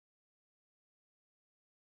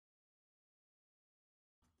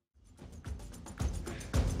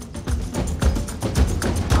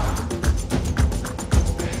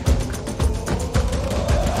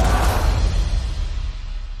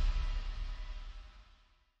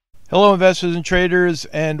Hello investors and traders,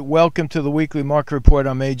 and welcome to the weekly market report.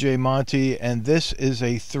 I'm AJ Monte, and this is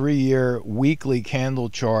a 3-year weekly candle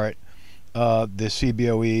chart of the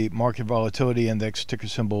CBOE Market Volatility Index, ticker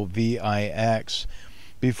symbol VIX.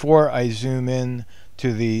 Before I zoom in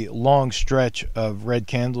to the long stretch of red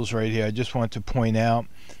candles right here, I just want to point out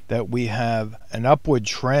that we have an upward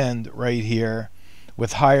trend right here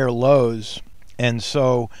with higher lows, and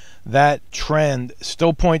so that trend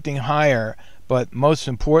still pointing higher. But most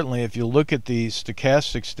importantly, if you look at the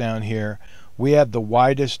stochastics down here, we have the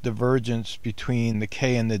widest divergence between the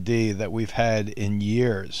K and the D that we've had in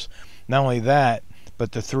years. Not only that,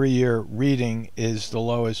 but the 3-year reading is the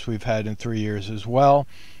lowest we've had in 3 years as well.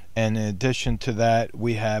 And in addition to that,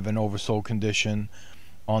 we have an oversold condition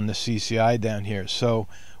on the CCI down here. So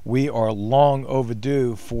we are long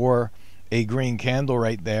overdue for a green candle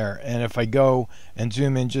right there. And if I go and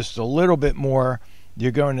zoom in just a little bit more, you're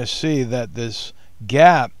going to see that this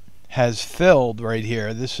gap has filled right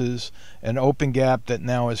here. This is an open gap that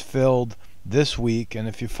now is filled this week, and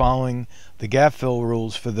if you're following the gap fill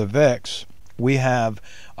rules for the VIX, we have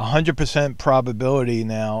 100% probability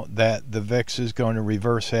now that the VIX is going to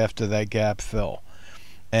reverse after that gap fill.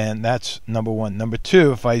 And that's number one. Number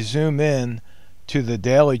two, if I zoom in to the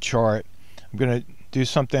daily chart, I'm going to do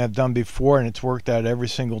something I've done before and it's worked out every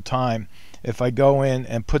single time. If I go in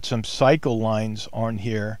and put some cycle lines on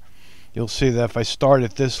here, you'll see that if I start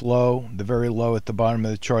at this low, the very low at the bottom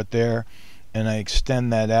of the chart there, and I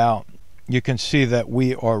extend that out, you can see that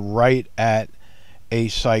we are right at a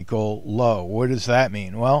cycle low. What does that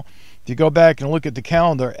mean? Well, if you go back and look at the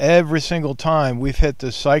calendar, every single time we've hit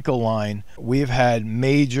the cycle line, we've had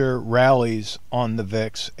major rallies on the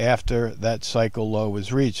VIX after that cycle low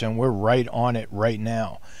was reached, and we're right on it right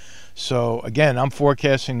now. So again, I'm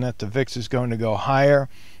forecasting that the VIX is going to go higher.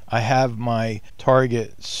 I have my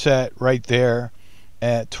target set right there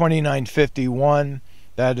at 29.51.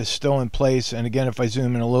 That is still in place. And again, if I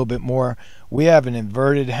zoom in a little bit more, we have an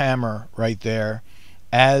inverted hammer right there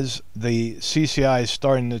as the CCI is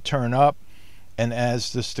starting to turn up and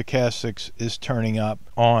as the stochastics is turning up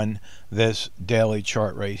on this daily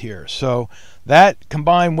chart right here. So that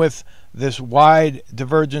combined with this wide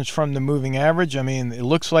divergence from the moving average, I mean, it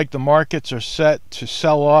looks like the markets are set to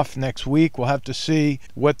sell off next week. We'll have to see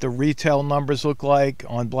what the retail numbers look like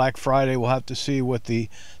on Black Friday. We'll have to see what the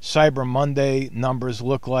Cyber Monday numbers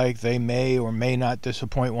look like. They may or may not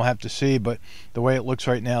disappoint. We'll have to see. But the way it looks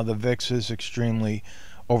right now, the VIX is extremely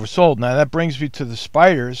oversold. Now that brings me to the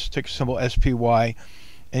spiders, ticker symbol SPY,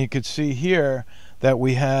 and you can see here that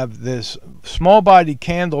we have this small body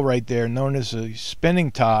candle right there known as a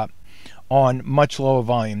spinning top on much lower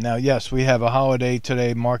volume. Now, yes, we have a holiday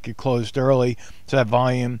today, market closed early, so that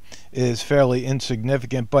volume is fairly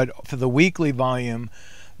insignificant. But for the weekly volume,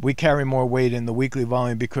 we carry more weight in the weekly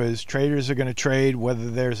volume because traders are going to trade whether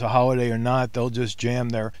there's a holiday or not. They'll just jam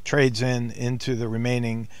their trades into the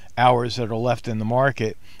remaining hours that are left in the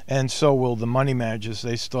market. And so will the money managers.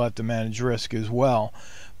 They still have to manage risk as well.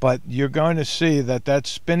 But you're going to see that that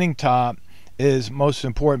spinning top is most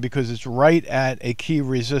important because it's right at a key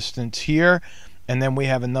resistance here, and then we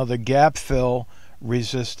have another gap fill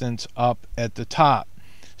resistance up at the top.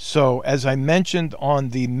 So as I mentioned on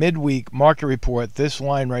the midweek market report, this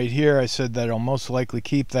line right here, I said that I'll most likely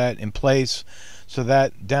keep that in place. So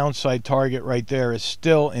that downside target right there is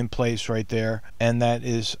still in place right there, and that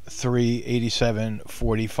is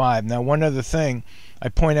 387.45. Now, one other thing, I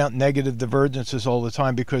point out negative divergences all the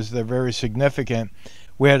time because they're very significant.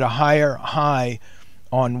 We had a higher high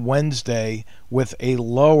on Wednesday with a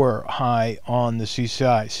lower high on the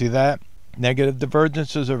CCI. See that? Negative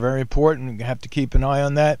divergences are very important. You have to keep an eye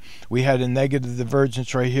on that. We had a negative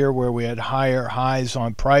divergence right here where we had higher highs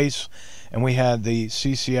on price, and we had the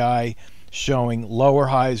CCI showing lower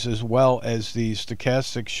highs as well as the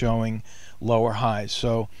stochastics showing lower highs.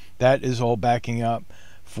 So that is all backing up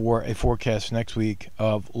for a forecast next week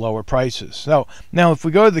of lower prices. So now if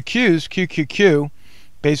we go to the Qs, QQQ,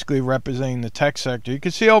 basically representing the tech sector, you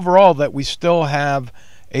can see overall that we still have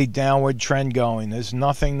a downward trend going. There's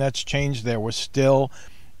nothing that's changed there. We're still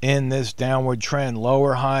in this downward trend.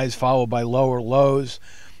 Lower highs followed by lower lows.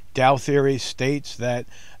 Dow theory states that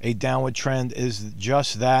a downward trend is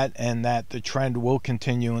just that, and that the trend will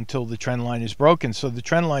continue until the trend line is broken. So the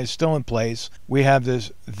trend line is still in place. We have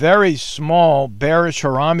this very small bearish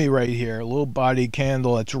harami right here, a little body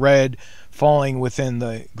candle that's red falling within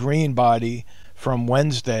the green body from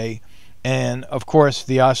Wednesday, and of course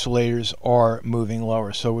the oscillators are moving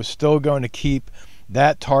lower. So we're still going to keep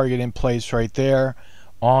that target in place right there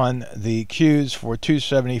on the Qs for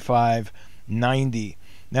 275.90.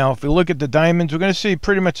 Now, if we look at the diamonds, we're going to see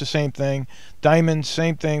pretty much the same thing. Diamonds,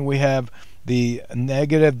 same thing. We have the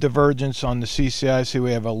negative divergence on the CCI. See,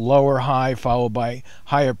 we have a lower high followed by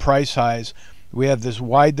higher price highs. We have this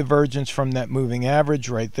wide divergence from that moving average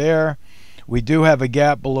right there. We do have a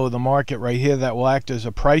gap below the market right here that will act as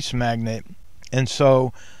a price magnet. And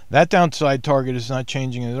so that downside target is not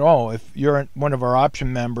changing at all. If you're one of our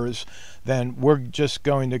option members, then we're just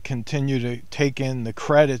going to continue to take in the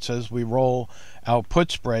credits as we roll out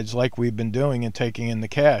put spreads like we've been doing and taking in the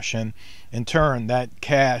cash. And in turn, that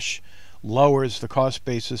cash lowers the cost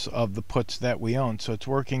basis of the puts that we own. So it's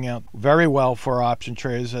working out very well for option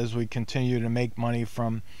traders as we continue to make money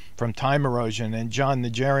from time erosion. And John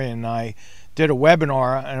Nigerian and I did a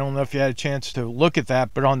webinar. I don't know if you had a chance to look at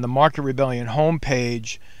that, but on the Market Rebellion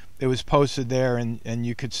homepage, it was posted there, and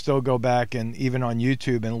you could still go back and even on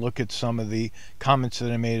YouTube and look at some of the comments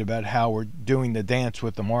that I made about how we're doing the dance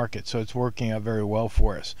with the market. So it's working out very well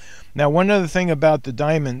for us. Now, one other thing about the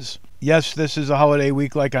diamonds, yes, this is a holiday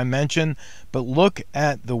week like I mentioned, but look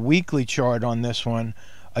at the weekly chart on this one.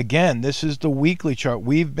 Again, this is the weekly chart.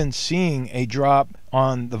 We've been seeing a drop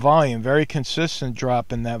on the volume, very consistent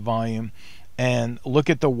drop in that volume. And look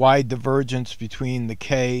at the wide divergence between the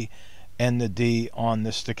K and the D on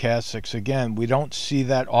the stochastics. Again, we don't see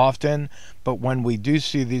that often, but when we do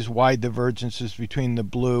see these wide divergences between the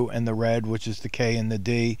blue and the red, which is the K and the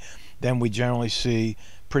D, then we generally see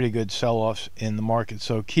pretty good sell-offs in the market.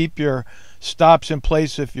 So keep your stops in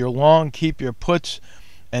place if you're long, keep your puts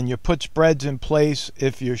and your put spreads in place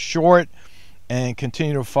if you're short, and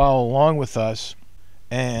continue to follow along with us.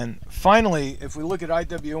 And finally, if we look at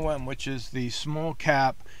IWM, which is the small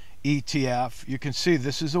cap ETF, you can see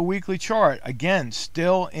this is a weekly chart. Again,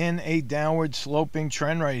 still in a downward sloping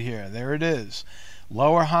trend right here. There it is.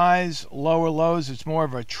 Lower highs, lower lows. It's more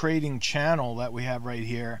of a trading channel that we have right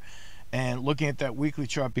here. And looking at that weekly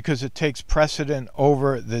chart, because it takes precedent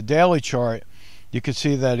over the daily chart, you can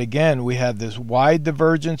see that again, we have this wide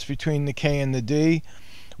divergence between the K and the D.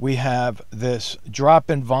 We have this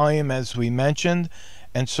drop in volume as we mentioned.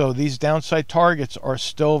 And so these downside targets are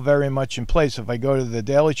still very much in place. If I go to the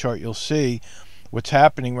daily chart, you'll see what's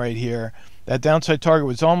happening right here. That downside target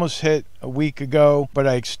was almost hit a week ago, but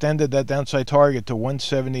I extended that downside target to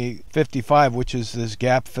 170.55, which is this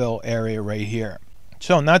gap fill area right here.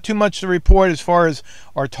 So not too much to report as far as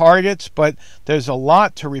our targets, but there's a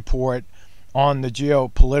lot to report on the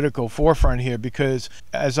geopolitical forefront here, because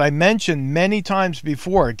as I mentioned many times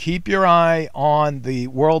before, keep your eye on the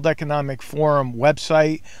World Economic Forum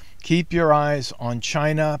website. Keep your eyes on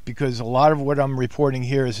China, because a lot of what I'm reporting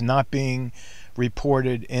here is not being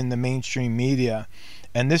reported in the mainstream media.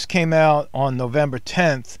 And this came out on November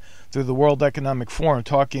 10th through the World Economic Forum,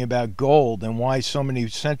 talking about gold and why so many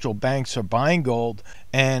central banks are buying gold.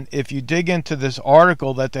 And if you dig into this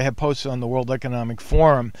article that they have posted on the World Economic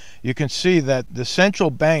Forum, you can see that the central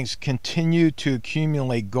banks continue to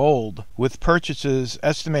accumulate gold, with purchases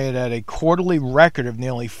estimated at a quarterly record of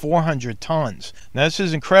nearly 400 tons. Now, this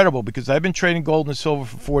is incredible, because I've been trading gold and silver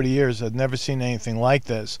for 40 years. I've never seen anything like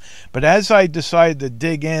this. But as I decided to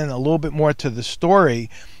dig in a little bit more to the story,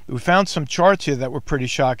 we found some charts here that were pretty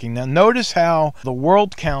shocking. Now, notice how the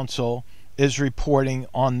World Council is reporting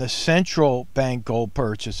on the central bank gold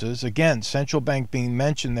purchases. Again, central bank being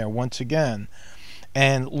mentioned there once again.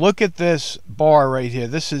 And look at this bar right here.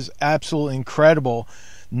 This is absolutely incredible.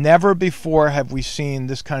 Never before have we seen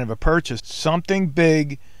this kind of a purchase. Something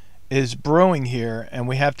big is brewing here, and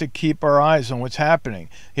we have to keep our eyes on what's happening.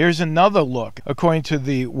 Here's another look. According to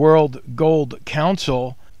the World Gold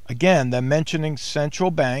Council, again, they're mentioning central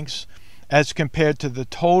banks as compared to the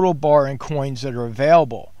total bar in coins that are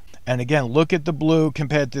available. And again, look at the blue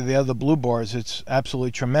compared to the other blue bars. It's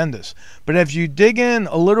absolutely tremendous. But if you dig in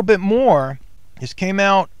a little bit more, this came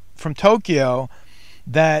out from Tokyo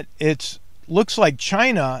that it looks like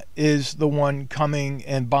China is the one coming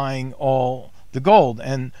and buying all the gold.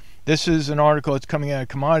 And this is an article that's coming out of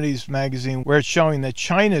Commodities magazine, where it's showing that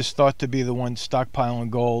China is thought to be the one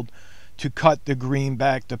stockpiling gold to cut the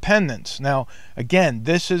greenback dependence. Now, again,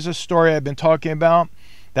 this is a story I've been talking about,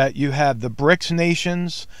 that you have the BRICS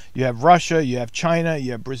nations, you have Russia, you have China,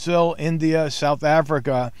 you have Brazil, India, South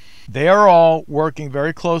Africa. They are all working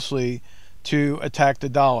very closely to attack the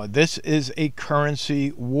dollar. This is a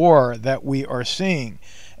currency war that we are seeing.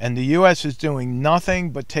 And the U.S. is doing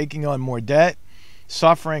nothing but taking on more debt,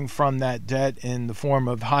 suffering from that debt in the form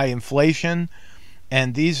of high inflation.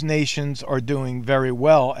 And these nations are doing very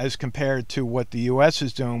well as compared to what the U.S.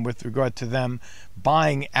 is doing with regard to them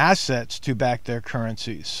buying assets to back their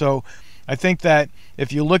currencies. So I think that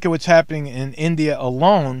if you look at what's happening in India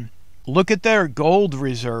alone, Look at their gold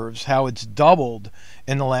reserves, how it's doubled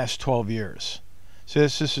in the last 12 years. So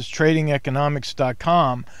this is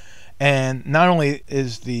tradingeconomics.com. And not only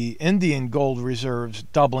is the Indian gold reserves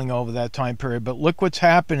doubling over that time period, but look what's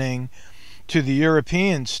happening to the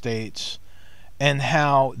European states and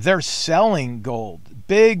how they're selling gold.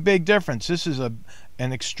 Big difference. This is an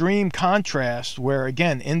extreme contrast where,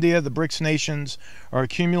 again, India, the BRICS nations, are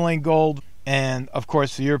accumulating gold, and of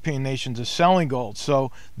course the European nations are selling gold.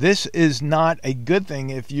 So this is not a good thing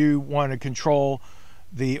if you want to control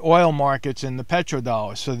the oil markets and the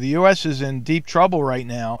petrodollar. So the U.S. is in deep trouble right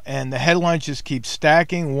now, and the headlines just keep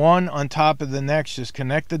stacking one on top of the next. Just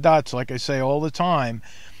connect the dots, like I say all the time.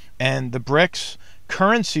 And the BRICS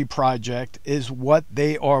currency project is what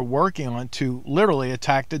they are working on to literally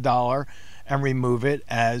attack the dollar and remove it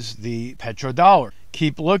as the petrodollar.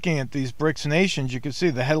 Keep looking at these BRICS nations. You can see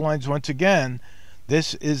the headlines once again.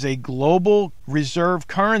 This is a global reserve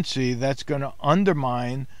currency that's going to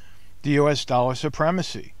undermine the U.S. dollar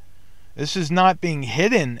supremacy. This is not being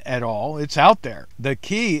hidden at all. It's out there. The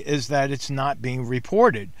key is that it's not being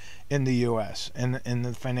reported in the U.S. and in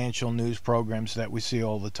the financial news programs that we see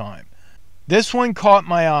all the time. This one caught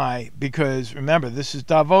my eye because, remember, this is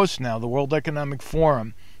Davos now, the World Economic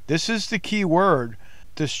Forum. This is the key word: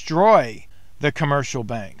 destroy the commercial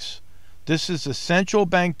banks. This is a central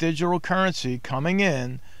bank digital currency coming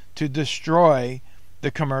in to destroy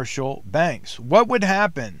the commercial banks. What would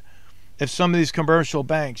happen if some of these commercial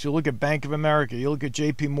banks, you look at Bank of America, you look at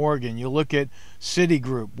JP Morgan, you look at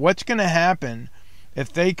Citigroup, what's going to happen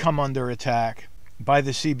if they come under attack by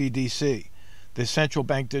the CBDC, the central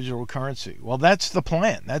bank digital currency? Well, that's the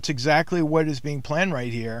plan. That's exactly what is being planned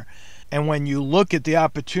right here. And when you look at the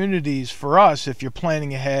opportunities for us, if you're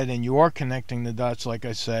planning ahead and you are connecting the dots, like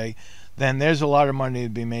I say, then there's a lot of money to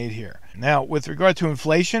be made here. Now, with regard to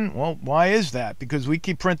inflation, well, why is that? Because we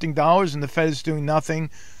keep printing dollars and the Fed is doing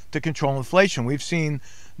nothing to control inflation. We've seen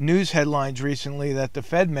news headlines recently that the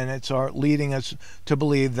Fed minutes are leading us to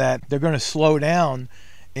believe that they're going to slow down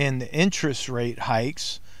in the interest rate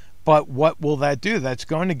hikes. But what will that do? That's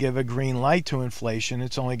going to give a green light to inflation.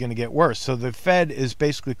 It's only going to get worse. So the Fed is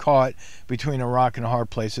basically caught between a rock and a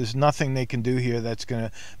hard place. There's nothing they can do here that's going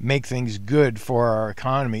to make things good for our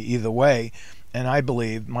economy either way. And I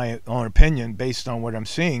believe, my own opinion, based on what I'm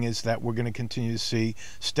seeing, is that we're going to continue to see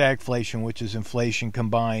stagflation, which is inflation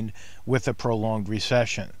combined with a prolonged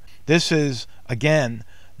recession. This is, again,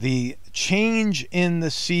 the change in the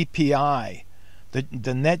CPI.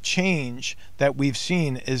 The net change that we've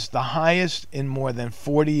seen is the highest in more than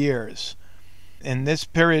 40 years. In this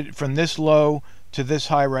period, from this low to this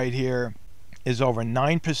high right here, is over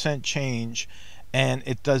 9% change. And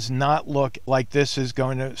it does not look like this is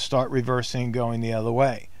going to start reversing and going the other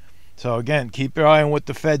way. So again, keep your eye on what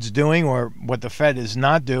the Fed's doing or what the Fed is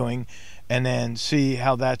not doing, and then see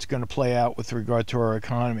how that's going to play out with regard to our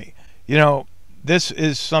economy. You know, this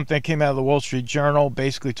is something that came out of the Wall Street Journal,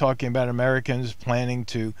 basically talking about Americans planning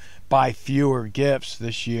to buy fewer gifts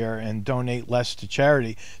this year and donate less to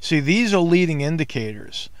charity. See, these are leading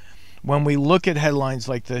indicators. When we look at headlines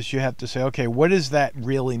like this, you have to say, okay, what does that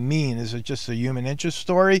really mean? Is it just a human interest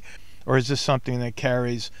story, or is this something that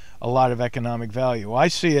carries a lot of economic value? Well, I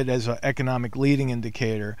see it as an economic leading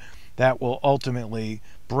indicator that will ultimately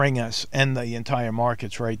bring us and the entire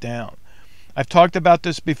markets right down. I've talked about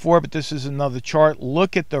this before, but this is another chart.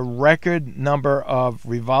 Look at the record number of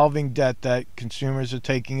revolving debt that consumers are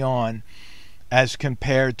taking on as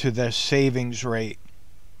compared to their savings rate.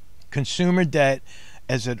 Consumer debt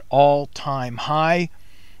is at all-time high,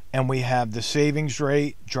 and we have the savings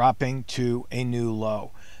rate dropping to a new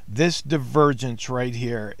low. This divergence right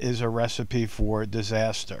here is a recipe for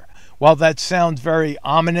disaster. While that sounds very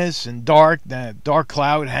ominous and dark, that dark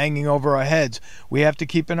cloud hanging over our heads, we have to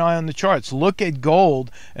keep an eye on the charts. Look at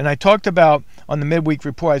gold, and I talked about on the midweek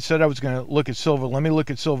report, I said I was going to look at silver. Let me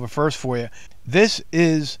look at silver first for you. This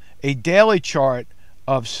is a daily chart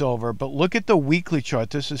of silver, but look at the weekly chart.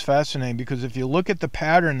 This is fascinating because if you look at the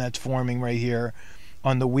pattern that's forming right here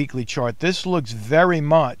on the weekly chart, this looks very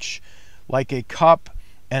much like a cup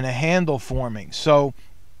and a handle forming. So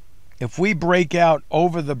if we break out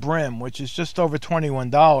over the brim, which is just over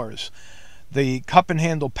 $21, the cup and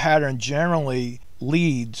handle pattern generally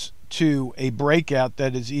leads to a breakout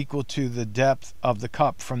that is equal to the depth of the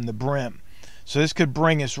cup from the brim. So this could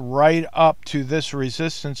bring us right up to this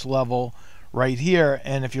resistance level right here.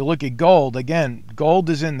 And if you look at gold, again, gold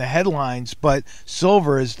is in the headlines, but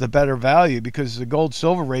silver is the better value because the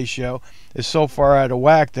gold-silver ratio is so far out of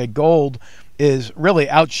whack that gold is really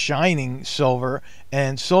outshining silver,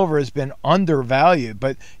 and silver has been undervalued.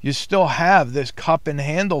 But you still have this cup and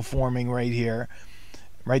handle forming right here.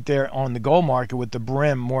 right there on the gold market with the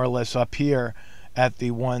brim more or less up here at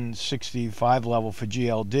the 165 level for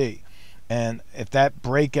GLD. And if that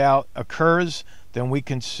breakout occurs, then we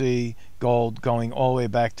can see gold going all the way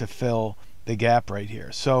back to fill the gap right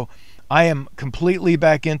here. So I am completely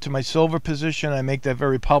back into my silver position. I make that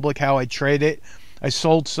very public how I trade it. I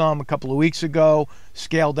sold some a couple of weeks ago,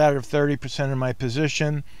 scaled out of 30% of my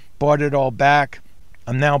position, bought it all back.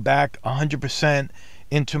 I'm now back 100%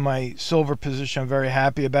 into my silver position. I'm very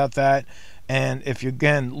happy about that. And if you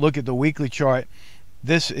again look at the weekly chart,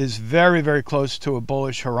 this is very, very close to a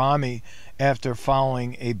bullish harami after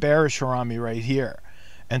following a bearish harami right here.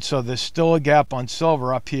 And so there's still a gap on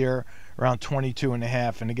silver up here around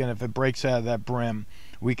 22.5. And again, if it breaks out of that brim,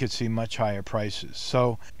 we could see much higher prices.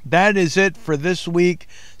 So that is it for this week.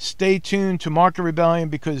 Stay tuned to Market Rebellion,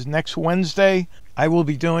 because next Wednesday I will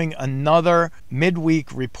be doing another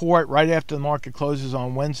midweek report right after the market closes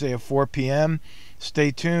on Wednesday at 4 p.m.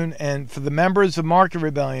 Stay tuned. And for the members of Market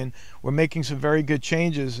Rebellion, we're making some very good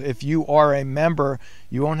changes. If you are a member,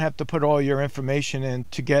 you won't have to put all your information in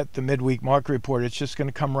to get the midweek market report. It's just going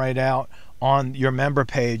to come right out on your member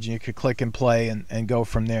page, and you could click and play and go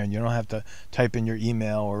from there, and you don't have to type in your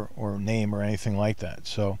email or name or anything like that.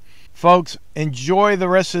 So folks, enjoy the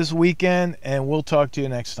rest of this weekend, and we'll talk to you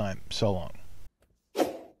next time. So long.